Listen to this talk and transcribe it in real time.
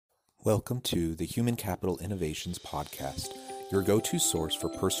Welcome to the Human Capital Innovations Podcast, your go-to source for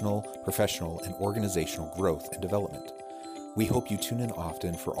personal, professional, and organizational growth and development. We hope you tune in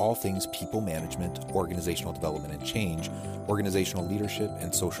often for all things people management, organizational development and change, organizational leadership,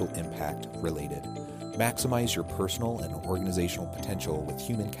 and social impact related. Maximize your personal and organizational potential with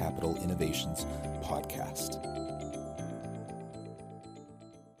Human Capital Innovations Podcast.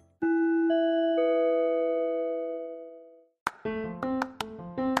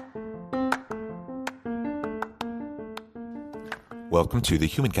 Welcome to the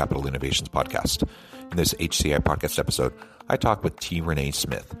Human Capital Innovations Podcast. In this HCI podcast episode, I talk with Reneé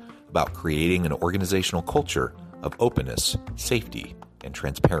Smith about creating an organizational culture of openness, safety, and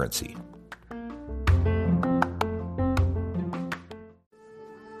transparency.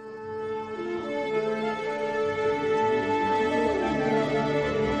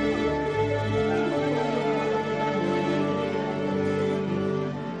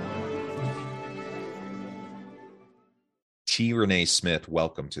 Reneé Smith,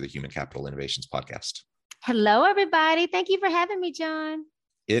 welcome to the Human Capital Innovations Podcast. Hello, everybody. Thank you for having me, John.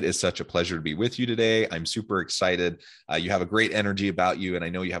 It is such a pleasure to be with you today. I'm super excited. You have a great energy about you, and I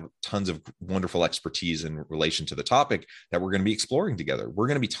know you have tons of wonderful expertise in relation to the topic that we're going to be exploring together. We're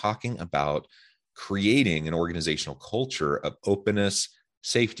going to be talking about creating an organizational culture of openness,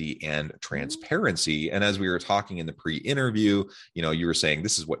 safety, and transparency. And as we were talking in the pre-interview, you were saying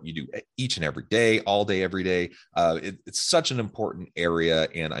this is what you do each and every day, all day, every day. It's such an important area,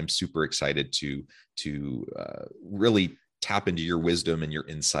 and I'm super excited to really tap into your wisdom and your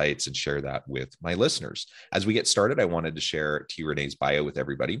insights and share that with my listeners. As we get started, I wanted to share Reneé's bio with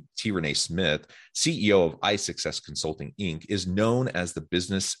everybody. Reneé Smith, CEO of iSuccess Consulting, Inc., is known as the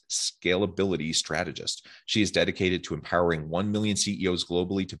business scalability strategist. She is dedicated to empowering 1 million CEOs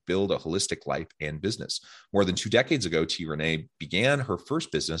globally to build a holistic life and business. More than 2 decades ago, Reneé began her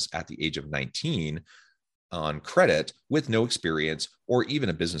first business at the age of 19 on credit with no experience or even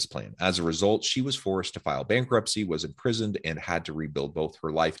a business plan. As a result, she was forced to file bankruptcy, was imprisoned, and had to rebuild both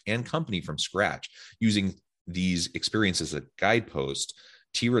her life and company from scratch. Using these experiences as a guidepost,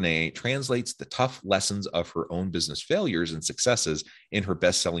 Reneé translates the tough lessons of her own business failures and successes in her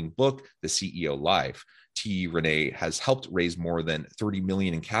best-selling book, The CEO Life. Reneé has helped raise more than $30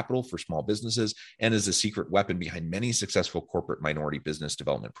 million in capital for small businesses and is a secret weapon behind many successful corporate minority business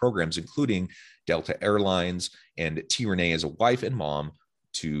development programs, including Delta Airlines. And Reneé is a wife and mom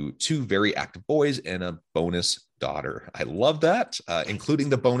to 2 very active boys and a bonus daughter. I love that, including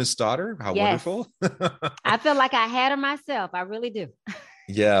the bonus daughter. How wonderful. I feel like I had her myself. I really do.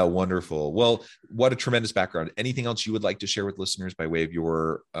 Yeah, wonderful. Well, what a tremendous background. Anything else you would like to share with listeners by way of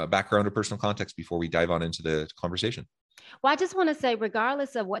your background or personal context before we dive on into the conversation? Well, I just want to say,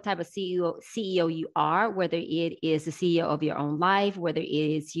 regardless of what type of CEO you are, whether it is the CEO of your own life, whether it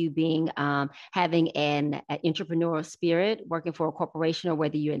is you being having an entrepreneurial spirit, working for a corporation, or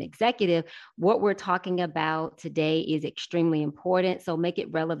whether you're an executive, what we're talking about today is extremely important. So make it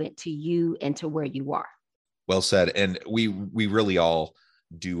relevant to you and to where you are. Well said. And we really all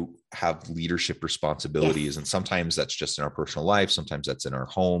do have leadership responsibilities. Yes. And sometimes that's just in our personal life. Sometimes that's in our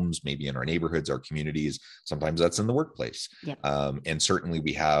homes, maybe in our neighborhoods, our communities. Sometimes that's in the workplace. Yep. And certainly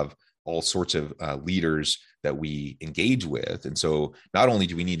we have all sorts of leaders that we engage with. And so not only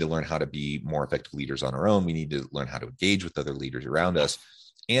do we need to learn how to be more effective leaders on our own, we need to learn how to engage with other leaders around us.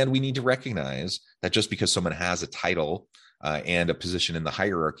 And we need to recognize that just because someone has a title and a position in the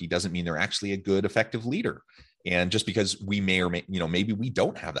hierarchy doesn't mean they're actually a good, effective leader. And just because we may or may, maybe we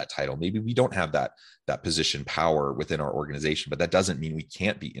don't have that title, maybe we don't have that position power within our organization, but that doesn't mean we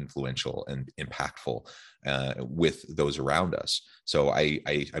can't be influential and impactful with those around us. So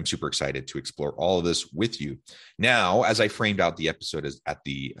I'm super excited to explore all of this with you. Now, as I framed out the episode at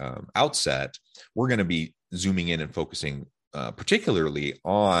the outset, we're going to be zooming in and focusing particularly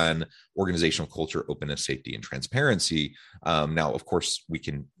on organizational culture, openness, safety, and transparency. Now, of course, we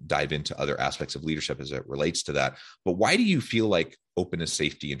can dive into other aspects of leadership as it relates to that. But why do you feel like openness,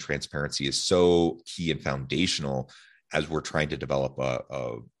 safety, and transparency is so key and foundational as we're trying to develop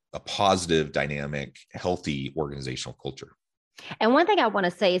a positive, dynamic, healthy organizational culture? And one thing I want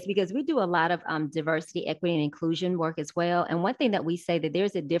to say is because we do a lot of diversity, equity, and inclusion work as well. And one thing that we say that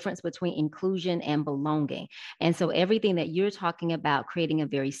there's a difference between inclusion and belonging. And so everything that you're talking about, creating a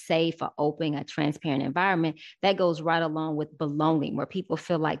very safe, a open, a transparent environment, that goes right along with belonging, where people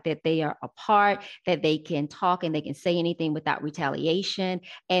feel like that they are a part, that they can talk and they can say anything without retaliation.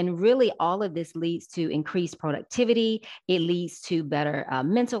 And really all of this leads to increased productivity. It leads to better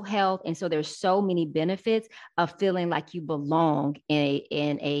mental health. And so there's so many benefits of feeling like you belong belong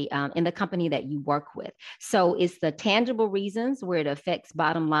in the company that you work with. So it's the tangible reasons where it affects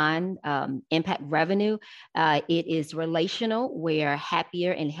bottom line, impact revenue. It is relational, where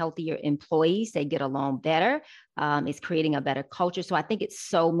happier and healthier employees, they get along better. It's creating a better culture. So I think it's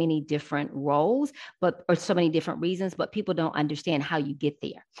so many different roles, or so many different reasons, but people don't understand how you get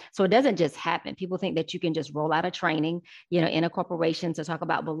there. So it doesn't just happen. People think that you can just roll out a training, in a corporation to talk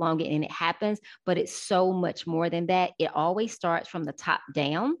about belonging, and it happens, but it's so much more than that. It always starts from the top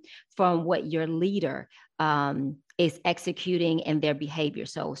down, from what your leader is executing and their behavior.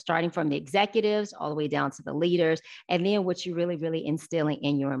 So starting from the executives all the way down to the leaders, and then what you're really, really instilling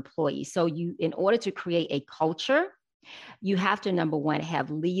in your employees. So in order to create a culture, you have to, number one, have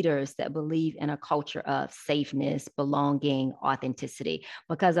leaders that believe in a culture of safeness, belonging, authenticity,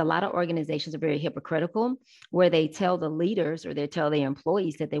 because a lot of organizations are very hypocritical, where they tell the leaders or they tell their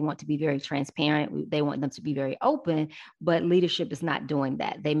employees that they want to be very transparent. They want them to be very open, but leadership is not doing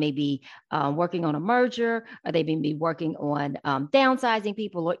that. They may be working on a merger, or they may be working on downsizing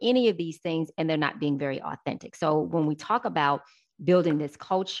people, or any of these things, and they're not being very authentic. So when we talk about building this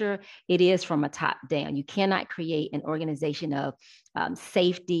culture, it is from a top down. You cannot create an organization of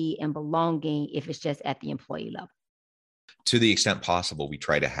safety and belonging if it's just at the employee level. To the extent possible, we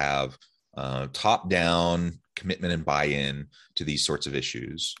try to have top down commitment and buy-in to these sorts of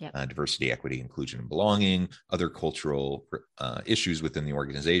issues. Yep. Diversity, equity, inclusion, and belonging, other cultural issues within the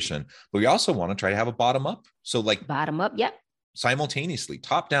organization. But we also want to try to have a bottom up. So like bottom up, yep. Simultaneously,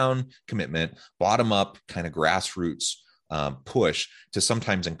 top down commitment, bottom up kind of grassroots push to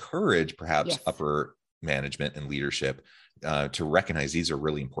sometimes encourage perhaps upper management and leadership to recognize these are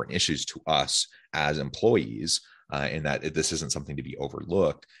really important issues to us as employees, and that this isn't something to be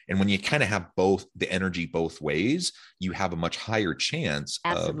overlooked. And when you kind of have both the energy both ways, you have a much higher chance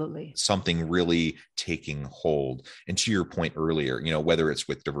Absolutely. of something really taking hold. And to your point earlier, whether it's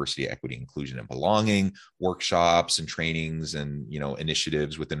with diversity, equity, inclusion, and belonging, workshops and trainings and,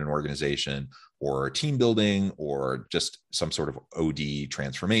 initiatives within an organization, or team building, or just some sort of OD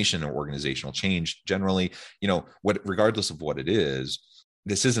transformation or organizational change generally, regardless of what it is,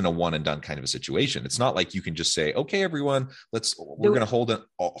 this isn't a one and done kind of a situation. It's not like you can just say, okay, everyone, we're going to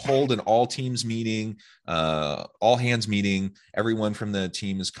hold an all teams meeting, all hands meeting. Everyone from the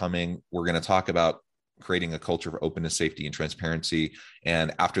team is coming. We're going to talk about creating a culture of openness, safety, and transparency.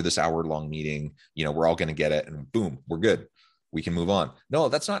 And after this hour-long meeting, we're all going to get it, and boom, we're good. We can move on. No,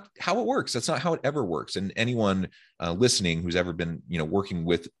 that's not how it works. That's not how it ever works. And anyone listening who's ever been, working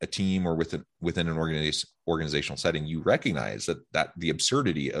with a team or within an organizational setting, you recognize that the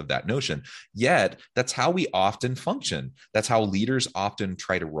absurdity of that notion. Yet that's how we often function. That's how leaders often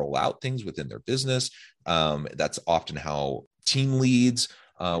try to roll out things within their business. That's often how team leads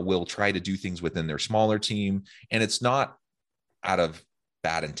will try to do things within their smaller team. And it's not out of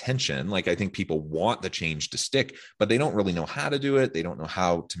bad intention. Like, I think people want the change to stick, but they don't really know how to do it. They don't know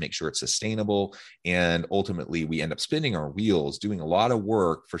how to make sure it's sustainable. And ultimately we end up spinning our wheels, doing a lot of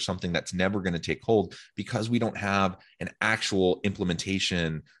work for something that's never going to take hold, because we don't have an actual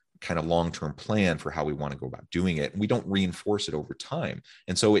implementation kind of long-term plan for how we want to go about doing it. And we don't reinforce it over time.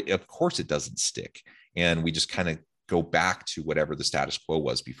 And so of course it doesn't stick. And we just kind of go back to whatever the status quo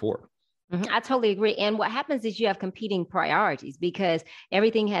was before. I totally agree. And what happens is you have competing priorities, because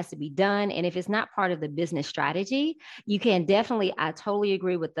everything has to be done. And if it's not part of the business strategy, you can definitely, I totally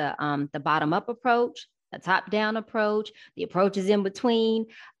agree with the bottom up approach, the top down approach, the approaches in between.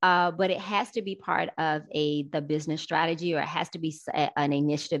 But it has to be part of the business strategy, or it has to be an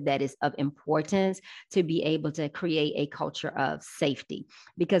initiative that is of importance to be able to create a culture of safety.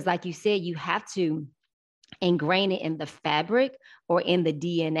 Because like you said, you have to ingrain it in the fabric or in the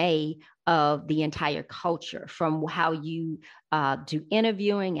DNA of the entire culture, from how you do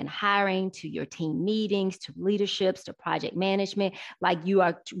interviewing and hiring, to your team meetings, to leaderships, to project management. Like, you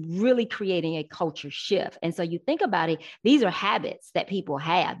are really creating a culture shift. And so you think about it, these are habits that people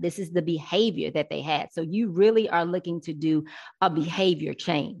have. This is the behavior that they had. So you really are looking to do a behavior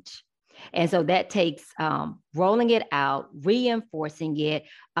change. And so that takes rolling it out, reinforcing it,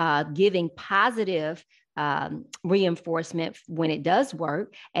 giving positive reinforcement when it does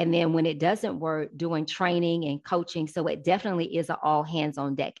work. And then when it doesn't work, doing training and coaching. So it definitely is an all hands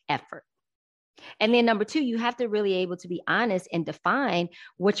on deck effort. And then number two, you have to really able to be honest and define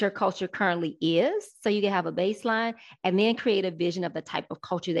what your culture currently is, so you can have a baseline, and then create a vision of the type of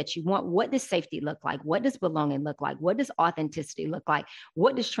culture that you want. What does safety look like? What does belonging look like? What does authenticity look like?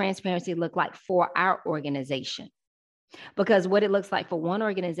 What does transparency look like for our organization? Because what it looks like for one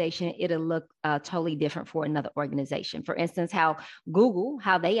organization, it'll look totally different for another organization. For instance, how Google,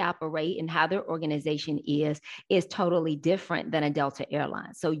 how they operate and how their organization is totally different than a Delta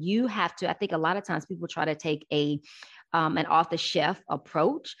Airlines. So you have to, I think a lot of times people try to take an off-the-shelf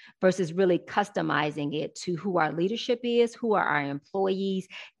approach versus really customizing it to who our leadership is, who are our employees,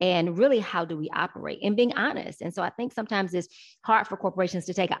 and really how do we operate and being honest. And so I think sometimes it's hard for corporations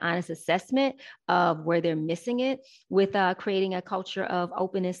to take an honest assessment of where they're missing it with creating a culture of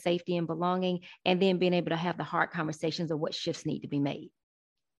openness, safety, and belonging, and then being able to have the hard conversations of what shifts need to be made.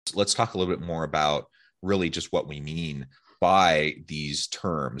 Let's talk a little bit more about really just what we mean by these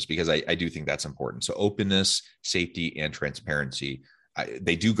terms, because I do think that's important. So openness, safety, and transparency,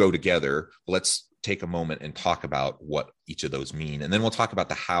 they do go together. Let's take a moment and talk about what each of those mean. And then we'll talk about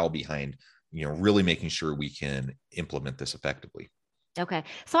the how behind, really making sure we can implement this effectively. Okay.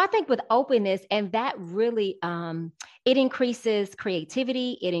 So I think with openness, and that really, it increases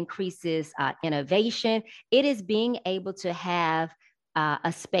creativity, it increases innovation. It is being able to have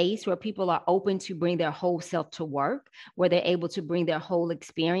a space where people are open to bring their whole self to work, where they're able to bring their whole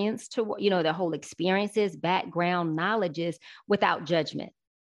experience to, their whole experiences, background, knowledges without judgment.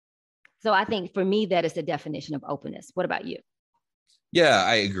 So I think for me, that is the definition of openness. What about you? Yeah,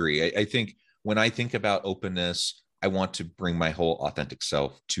 I agree. I think when I think about openness, I want to bring my whole authentic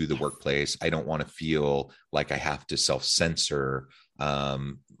self to the workplace. I don't want to feel like I have to self-censor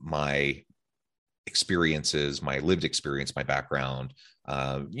my experiences, my lived experience, my background,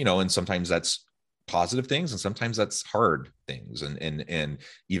 and sometimes that's positive things and sometimes that's hard things and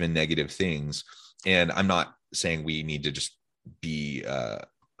even negative things. And I'm not saying we need to just be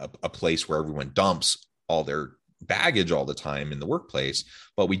a place where everyone dumps all their baggage all the time in the workplace,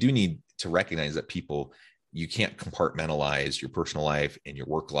 but we do need to recognize that you can't compartmentalize your personal life and your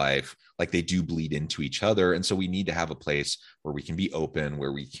work life. Like they do bleed into each other. And so we need to have a place where we can be open,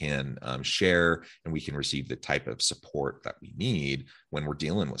 where we can share and we can receive the type of support that we need when we're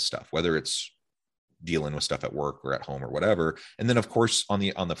dealing with stuff, whether it's dealing with stuff at work or at home or whatever. And then of course, on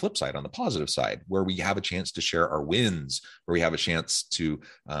the flip side, on the positive side, where we have a chance to share our wins, where we have a chance to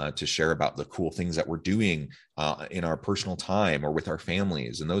share about the cool things that we're doing in our personal time or with our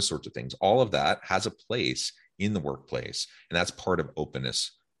families and those sorts of things. All of that has a place in the workplace. And that's part of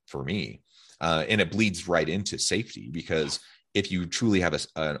openness for me. And it bleeds right into safety, because if you truly have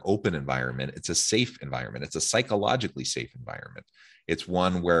an open environment, it's a safe environment. It's a psychologically safe environment. It's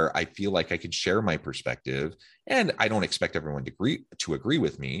one where I feel like I could share my perspective, and I don't expect everyone to agree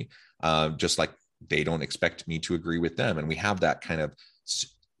with me, just like they don't expect me to agree with them. And we have that kind of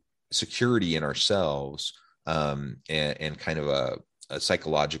security in ourselves, and kind of a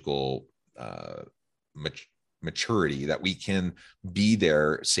psychological maturity that we can be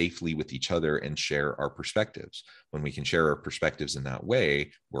there safely with each other and share our perspectives. When we can share our perspectives in that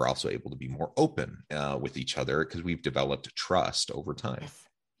way, we're also able to be more open with each other, because we've developed trust over time. Yes.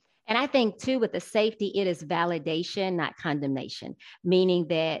 And I think too, with the safety, it is validation, not condemnation, meaning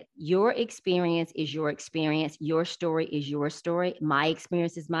that your experience is your experience. Your story is your story. My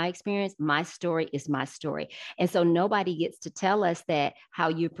experience is my experience. My story is my story. And so nobody gets to tell us that how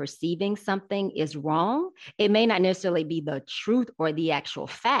you're perceiving something is wrong. It may not necessarily be the truth or the actual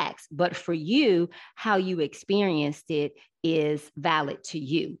facts, but for you, how you experienced it is valid to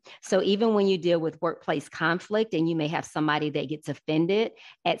you. So even when you deal with workplace conflict and you may have somebody that gets offended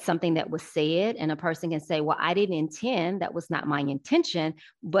at something that was said, and a person can say, well, I didn't intend, that was not my intention,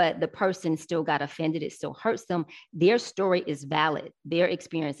 but the person still got offended, it still hurts them. Their story is valid. Their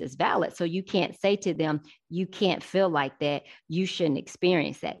experience is valid. So you can't say to them, you can't feel like that. You shouldn't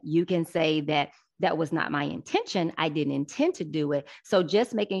experience that. You can say that was not my intention. I didn't intend to do it. So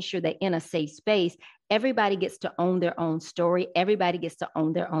just making sure that in a safe space, everybody gets to own their own story. Everybody gets to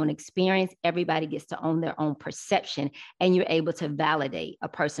own their own experience. Everybody gets to own their own perception. And you're able to validate a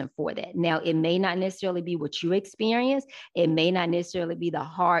person for that. Now, it may not necessarily be what you experience. It may not necessarily be the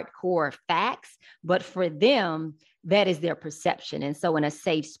hardcore facts, but for them, that is their perception. And so in a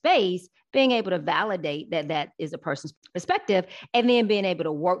safe space, being able to validate that is a person's perspective, and then being able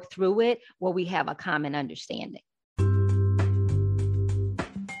to work through it where we have a common understanding.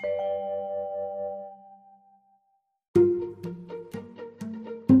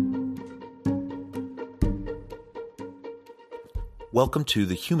 Welcome to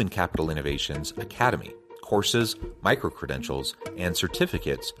the Human Capital Innovations Academy. Courses, micro-credentials, and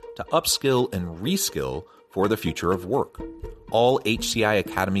certificates to upskill and reskill for the future of work. All HCI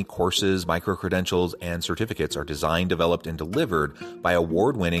Academy courses, micro-credentials, and certificates are designed, developed, and delivered by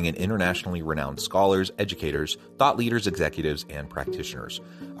award-winning and internationally renowned scholars, educators, thought leaders, executives, and practitioners.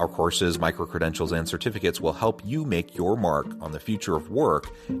 Our courses, micro-credentials, and certificates will help you make your mark on the future of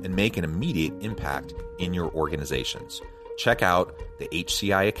work and make an immediate impact in your organizations. Check out the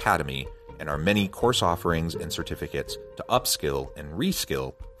HCI Academy and our many course offerings and certificates to upskill and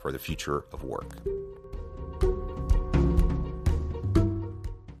reskill for the future of work.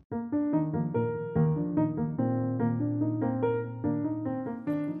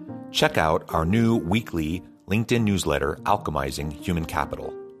 Check out our new weekly LinkedIn newsletter, Alchemizing Human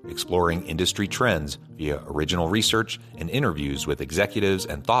Capital, exploring industry trends via original research and interviews with executives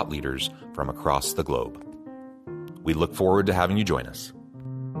and thought leaders from across the globe. We look forward to having you join us.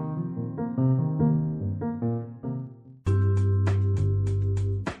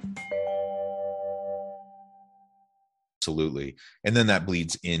 Absolutely. And then that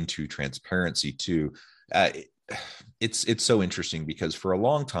bleeds into transparency too. It's so interesting because for a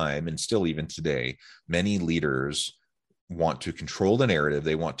long time, and still even today, many leaders want to control the narrative.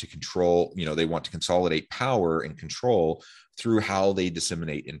 They want to control, they want to consolidate power and control through how they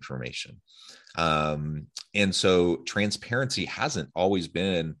disseminate information. And so transparency hasn't always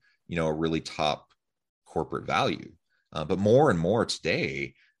been, a really top corporate value. But more and more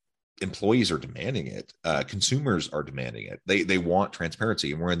today, employees are demanding it. Consumers are demanding it. They want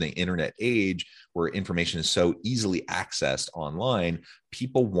transparency. And we're in the internet age where information is so easily accessed online.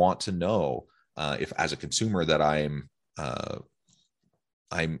 People want to know if, as a consumer, that I'm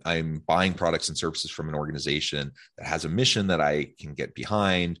buying products and services from an organization that has a mission that I can get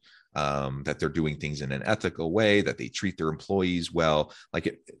behind, that they're doing things in an ethical way, that they treat their employees well.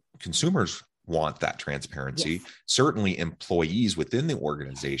 Consumers want that transparency. Yes. Certainly employees within the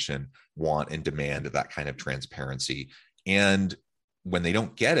organization want and demand that kind of transparency. And when they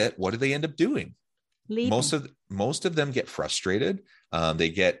don't get it, what do they end up doing? Leaving. Most of them get frustrated. They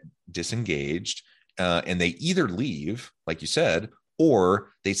get disengaged, and they either leave, like you said,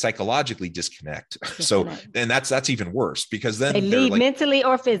 or they psychologically disconnect. So, and that's even worse, because then they leave mentally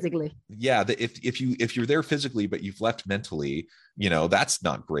or physically. Yeah. If you're there physically, but you've left mentally, that's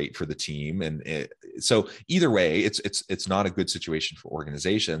not great for the team. And so either way, it's not a good situation for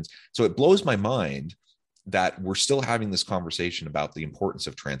organizations. So it blows my mind that we're still having this conversation about the importance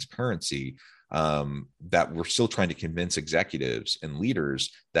of transparency, that we're still trying to convince executives and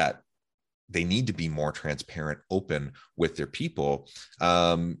leaders that they need to be more transparent, open with their people.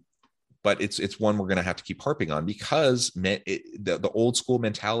 But it's one we're going to have to keep harping on, because the old school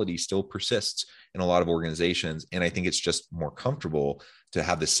mentality still persists in a lot of organizations. And I think it's just more comfortable to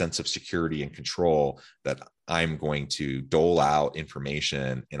have this sense of security and control that I'm going to dole out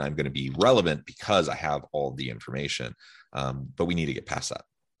information and I'm going to be relevant because I have all the information. But we need to get past that.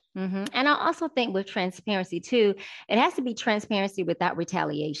 Mm-hmm. And I also think with transparency too, it has to be transparency without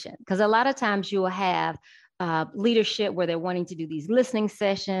retaliation, because a lot of times you'll have leadership where they're wanting to do these listening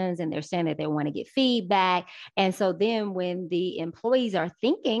sessions and they're saying that they want to get feedback. And so then when the employees are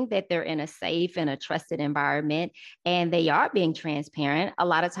thinking that they're in a safe and a trusted environment and they are being transparent, a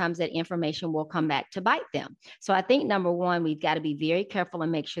lot of times that information will come back to bite them. So I think number one, we've got to be very careful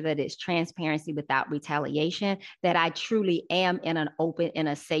and make sure that it's transparency without retaliation, that I truly am in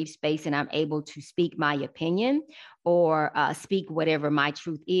a safe space and I'm able to speak my opinion or speak whatever my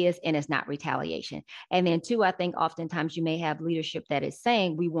truth is, and it's not retaliation. And then two, I think oftentimes you may have leadership that is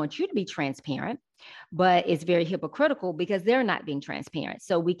saying, we want you to be transparent, but it's very hypocritical because they're not being transparent.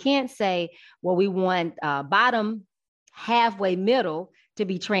 So we can't say, well, we want bottom, halfway, middle to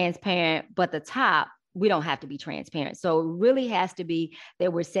be transparent, but the top, we don't have to be transparent. So it really has to be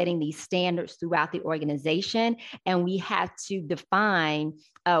that we're setting these standards throughout the organization, and we have to define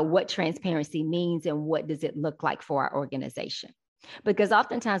what transparency means and what does it look like for our organization. Because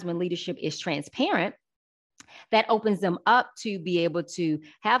oftentimes when leadership is transparent, that opens them up to be able to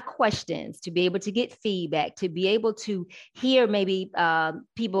have questions, to be able to get feedback, to be able to hear maybe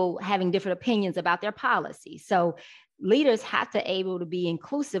people having different opinions about their policy. So leaders have to able to be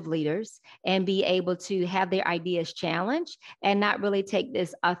inclusive leaders and be able to have their ideas challenged and not really take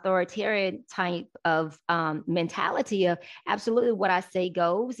this authoritarian type of mentality of absolutely what I say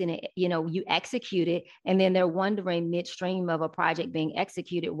goes, and you execute it, and then they're wondering midstream of a project being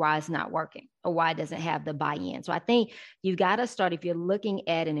executed why it's not working or why it doesn't have the buy-in. So I think you've got to start, if you're looking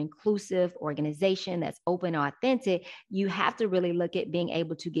at an inclusive organization that's open and authentic, you have to really look at being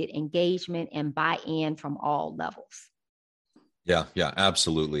able to get engagement and buy-in from all levels. Yeah,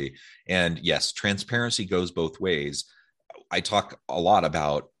 absolutely. And yes, transparency goes both ways. I talk a lot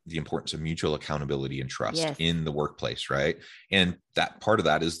about the importance of mutual accountability and trust Yes. in the workplace, right? And that part of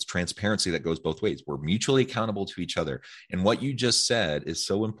that is transparency that goes both ways. We're mutually accountable to each other. And what you just said is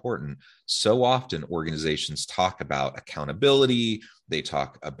so important. So often organizations talk about accountability, they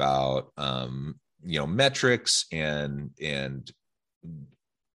talk about metrics and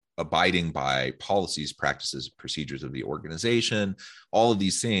abiding by policies, practices, procedures of the organization, all of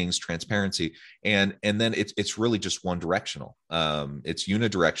these things, transparency, and then it's really just one directional. It's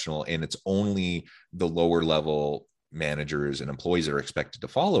unidirectional, and it's only the lower level managers and employees that are expected to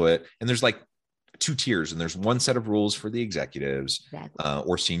follow it. And there's like two tiers, and there's one set of rules for the executives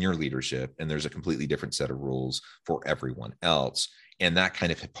or senior leadership, and there's a completely different set of rules for everyone else. And that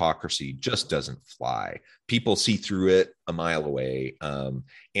kind of hypocrisy just doesn't fly. People see through it a mile away. And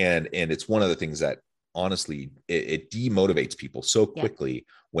it's one of the things that honestly, it demotivates people so quickly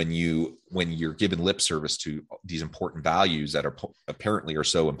when you're given lip service to these important values that are apparently are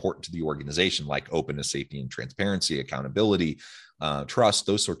so important to the organization, like openness, safety, and transparency, accountability, trust,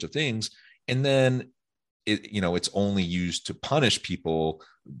 those sorts of things. And then it's only used to punish people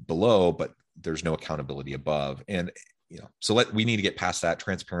below, but there's no accountability above. And so we need to get past that.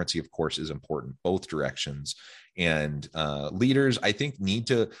 Transparency, of course, is important, both directions. And leaders, I think, need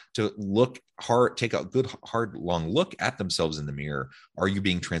to look hard, take a good, hard, long look at themselves in the mirror. Are you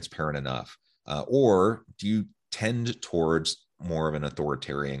being transparent enough? Or do you tend towards more of an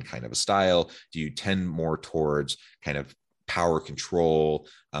authoritarian kind of a style? Do you tend more towards kind of power control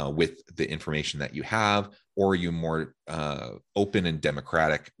with the information that you have? Or are you more open and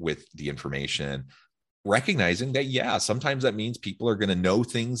democratic with the information? Recognizing that, sometimes that means people are going to know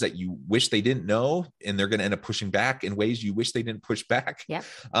things that you wish they didn't know, and they're going to end up pushing back in ways you wish they didn't push back. Yep.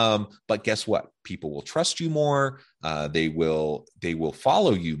 But guess what? People will trust you more. They will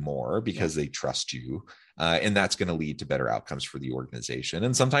follow you more because they trust you. And that's going to lead to better outcomes for the organization.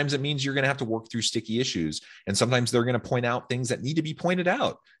 And sometimes it means you're going to have to work through sticky issues. And sometimes they're going to point out things that need to be pointed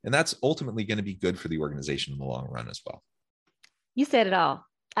out. And that's ultimately going to be good for the organization in the long run as well. You said it all.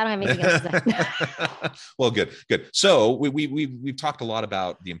 I don't have anything else to say. Well, good. So we've talked a lot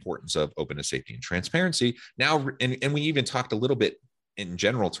about the importance of openness, safety, and transparency. Now, and we even talked a little bit in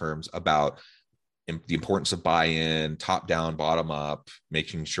general terms about the importance of buy-in, top down, bottom up,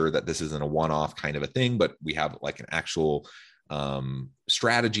 making sure that this isn't a one-off kind of a thing, but we have like an actual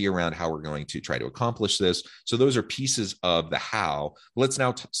strategy around how we're going to try to accomplish this. So those are pieces of the how. Let's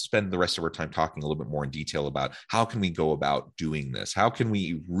now spend the rest of our time talking a little bit more in detail about how can we go about doing this? How can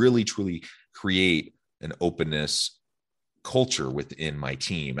we really, truly create an openness culture within my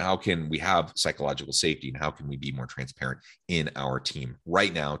team? How can we have psychological safety, and how can we be more transparent in our team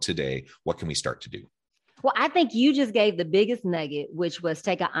right now, today? What can we start to do? Well, I think you just gave the biggest nugget, which was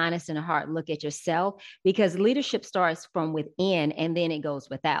take an honest and a hard look at yourself, because leadership starts from within and then it goes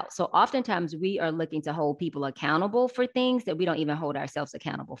without. So oftentimes we are looking to hold people accountable for things that we don't even hold ourselves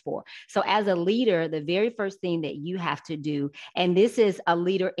accountable for. So as a leader, the very first thing that you have to do, and this is a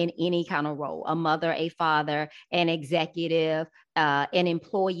leader in any kind of role, a mother, a father, an executive, an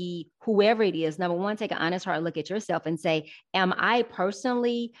employee, whoever it is, number one, take an honest hard look at yourself and say, am I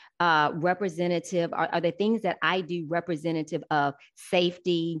personally representative? Are the things that I do representative of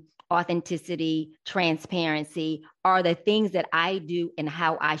safety, authenticity, transparency? Are the things that I do and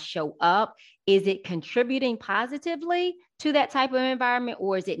how I show up, is it contributing positively to that type of environment,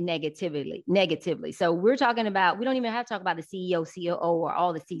 or is it negatively? So we're talking about, we don't even have to talk about the CEO, COO, or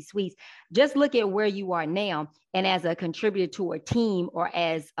all the C-suites. Just look at where you are now. And as a contributor to a team, or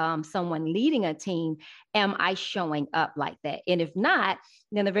as someone leading a team, am I showing up like that? And if not,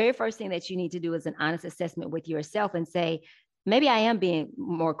 then the very first thing that you need to do is an honest assessment with yourself and say, maybe I am being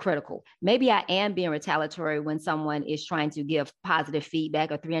more critical. Maybe I am being retaliatory when someone is trying to give positive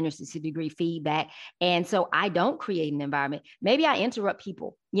feedback or 360-degree feedback. And so I don't create an environment. Maybe I interrupt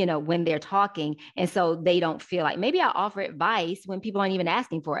people, when they're talking. And so they don't feel like, maybe I offer advice when people aren't even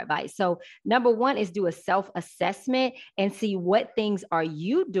asking for advice. So number one is do a self-assessment and see what things are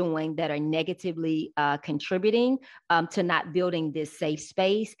you doing that are negatively contributing to not building this safe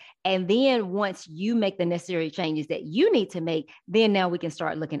space. And then once you make the necessary changes that you need to make, then now we can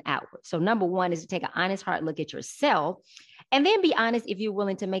start looking outward. So number one is to take an honest, hard look at yourself, and then be honest if you're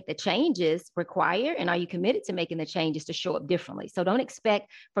willing to make the changes required, and are you committed to making the changes to show up differently? So don't expect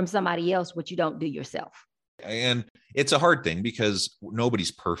from somebody else what you don't do yourself. And it's a hard thing because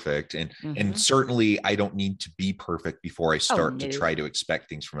nobody's perfect. And certainly I don't need to be perfect before I start to try to expect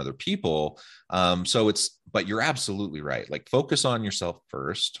things from other people. But you're absolutely right. Like, focus on yourself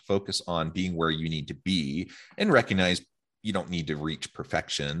first, focus on being where you need to be, and recognize you don't need to reach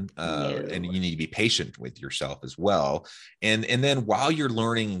perfection, and No. you need to be patient with yourself as well. And then while you're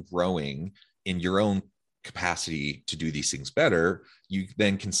learning and growing in your own capacity to do these things better, you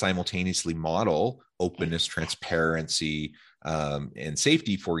then can simultaneously model openness, transparency, and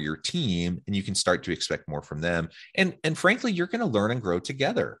safety for your team, and you can start to expect more from them. And frankly, you're going to learn and grow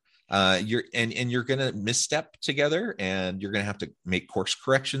together. You're going to misstep together, and you're going to have to make course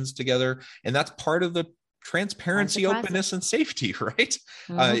corrections together, and that's part of the transparency, openness, and safety, right?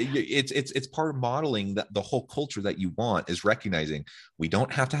 It's part of modeling that the whole culture that you want is recognizing we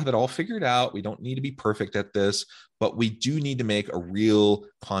don't have to have it all figured out. We don't need to be perfect at this, but we do need to make a real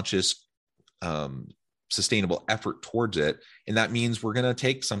conscious, sustainable effort towards it. And that means we're going to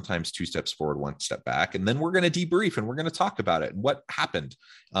take sometimes 2 steps forward, 1 step back, and then we're going to debrief and we're going to talk about it and what happened,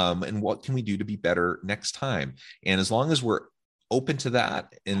 and what can we do to be better next time. And as long as we're open to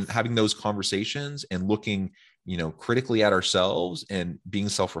that and having those conversations and looking, critically at ourselves and being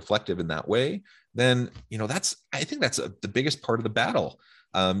self-reflective in that way, then, I think that's the biggest part of the battle,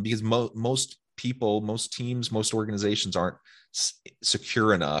 because most people, most teams, most organizations aren't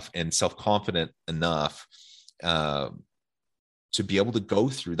secure enough and self-confident enough to be able to go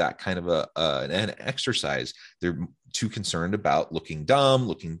through that kind of an exercise. They're too concerned about looking dumb,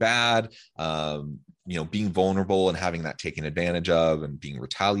 looking bad, being vulnerable and having that taken advantage of and being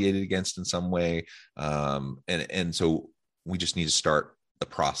retaliated against in some way. And so we just need to start the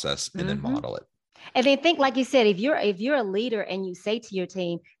process and then model it. And then think, like you said, if you're a leader and you say to your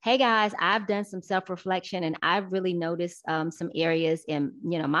team, hey guys, I've done some self-reflection and I've really noticed some areas in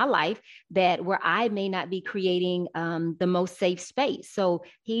my life that where I may not be creating the most safe space. So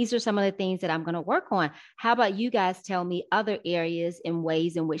these are some of the things that I'm going to work on. How about you guys tell me other areas and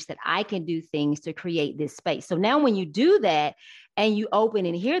ways in which that I can do things to create this space? So now when you do that, and you open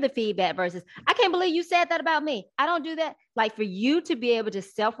and hear the feedback versus, I can't believe you said that about me. I don't do that. Like, for you to be able to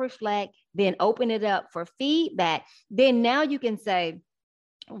self-reflect, then open it up for feedback, then now you can say,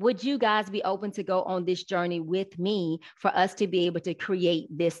 would you guys be open to go on this journey with me for us to be able to create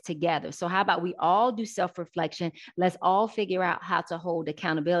this together? So how about we all do self-reflection? Let's all figure out how to hold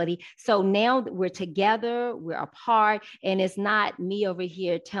accountability. So now we're together, we're apart, and it's not me over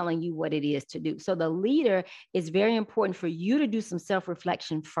here telling you what it is to do. So the leader is very important for you to do some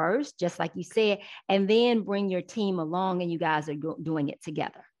self-reflection first, just like you said, and then bring your team along and you guys are doing it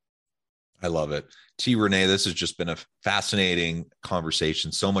together. I love it. Reneé, this has just been a fascinating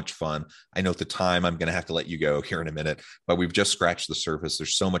conversation. So much fun. I know at the time I'm going to have to let you go here in a minute, but we've just scratched the surface.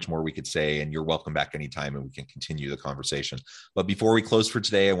 There's so much more we could say, and you're welcome back anytime and we can continue the conversation. But before we close for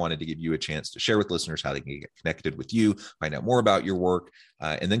today, I wanted to give you a chance to share with listeners how they can get connected with you, find out more about your work,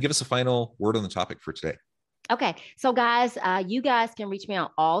 and then give us a final word on the topic for today. Okay. So guys, you guys can reach me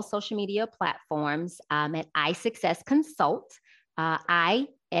on all social media platforms at iSuccess Consult.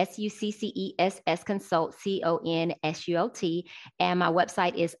 ISUCCESS Consult, CONSULT. And my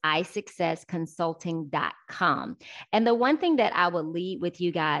website is iSuccessConsulting.com. And the one thing that I will lead with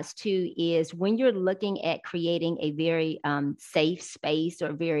you guys too is when you're looking at creating a very safe space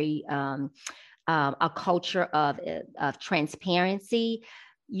or very a culture of transparency,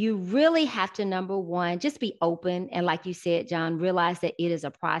 you really have to, number one, just be open. And like you said, John, realize that it is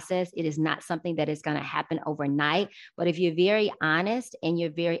a process. It is not something that is going to happen overnight. But if you're very honest and you're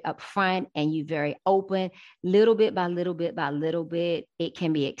very upfront and you're very open, little bit by little bit by little bit, it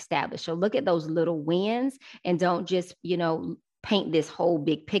can be established. So look at those little wins and don't just, paint this whole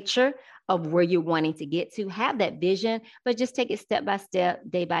big picture of where you're wanting to get to. Have that vision, but just take it step by step,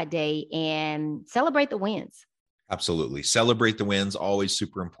 day by day, and celebrate the wins. Absolutely. Celebrate the wins. Always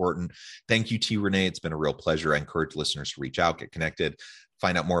super important. Thank you, Reneé. It's been a real pleasure. I encourage listeners to reach out, get connected,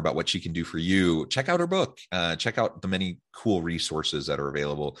 find out more about what she can do for you. Check out her book. Check out the many cool resources that are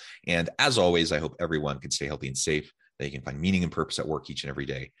available. And as always, I hope everyone can stay healthy and safe, that you can find meaning and purpose at work each and every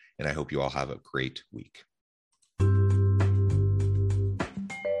day. And I hope you all have a great week.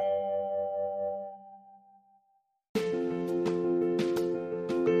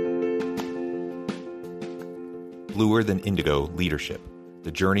 Bluer Than Indigo Leadership,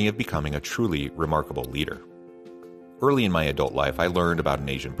 the journey of becoming a truly remarkable leader. Early in my adult life, I learned about an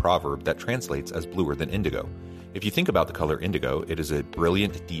Asian proverb that translates as bluer than indigo. If you think about the color indigo, it is a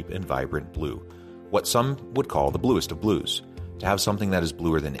brilliant, deep, and vibrant blue, what some would call the bluest of blues. To have something that is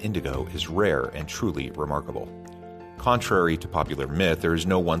bluer than indigo is rare and truly remarkable. Contrary to popular myth, there is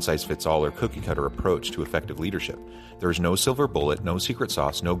no one-size-fits-all or cookie-cutter approach to effective leadership. There is no silver bullet, no secret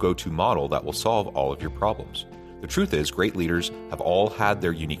sauce, no go-to model that will solve all of your problems. The truth is, great leaders have all had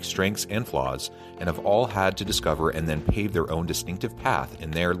their unique strengths and flaws, and have all had to discover and then pave their own distinctive path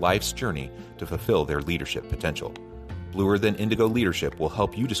in their life's journey to fulfill their leadership potential. Bluer Than Indigo Leadership will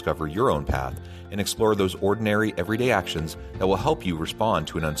help you discover your own path and explore those ordinary, everyday actions that will help you respond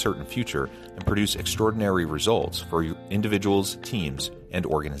to an uncertain future and produce extraordinary results for your individuals, teams, and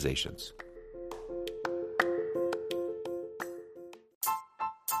organizations.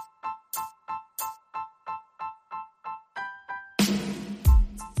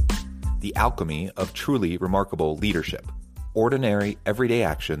 The alchemy of truly remarkable leadership. Ordinary, everyday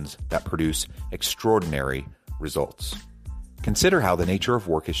actions that produce extraordinary results. Consider how the nature of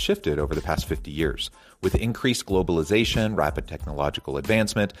work has shifted over the past 50 years. With increased globalization, rapid technological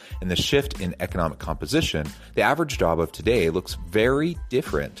advancement, and the shift in economic composition, the average job of today looks very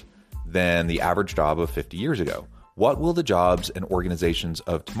different than the average job of 50 years ago. What will the jobs and organizations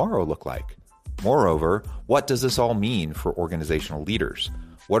of tomorrow look like? Moreover, what does this all mean for organizational leaders?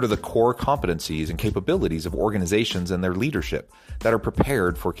 What are the core competencies and capabilities of organizations and their leadership that are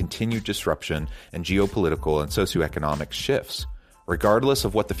prepared for continued disruption and geopolitical and socioeconomic shifts? Regardless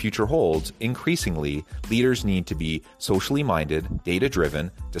of what the future holds, increasingly, leaders need to be socially minded,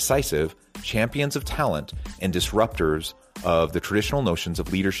 data-driven, decisive, champions of talent, and disruptors of the traditional notions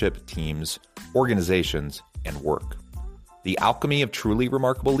of leadership, teams, organizations, and work. The alchemy of truly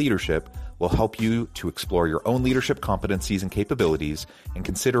remarkable leadership will help you to explore your own leadership competencies and capabilities and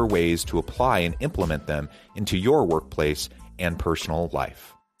consider ways to apply and implement them into your workplace and personal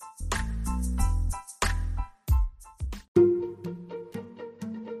life.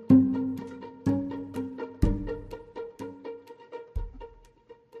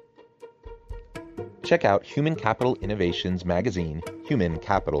 Check out Human Capital Innovations magazine, Human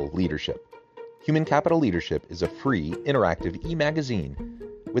Capital Leadership. Human Capital Leadership is a free, interactive e-magazine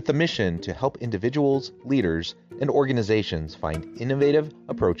with the mission to help individuals, leaders, and organizations find innovative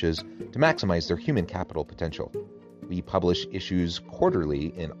approaches to maximize their human capital potential. We publish issues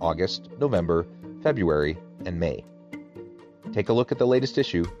quarterly in August, November, February, and May. Take a look at the latest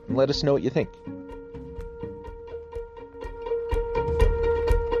issue and let us know what you think.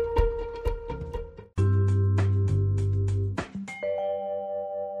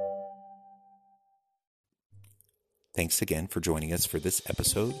 Thanks again for joining us for this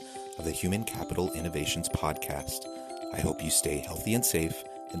episode of the Human Capital Innovations Podcast. I hope you stay healthy and safe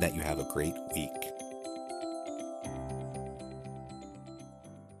and that you have a great week.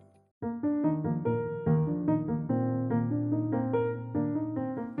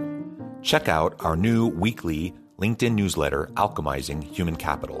 Check out our new weekly LinkedIn newsletter, Alchemizing Human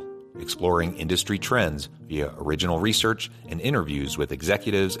Capital, exploring industry trends via original research and interviews with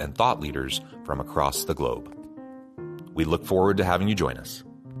executives and thought leaders from across the globe. We look forward to having you join us.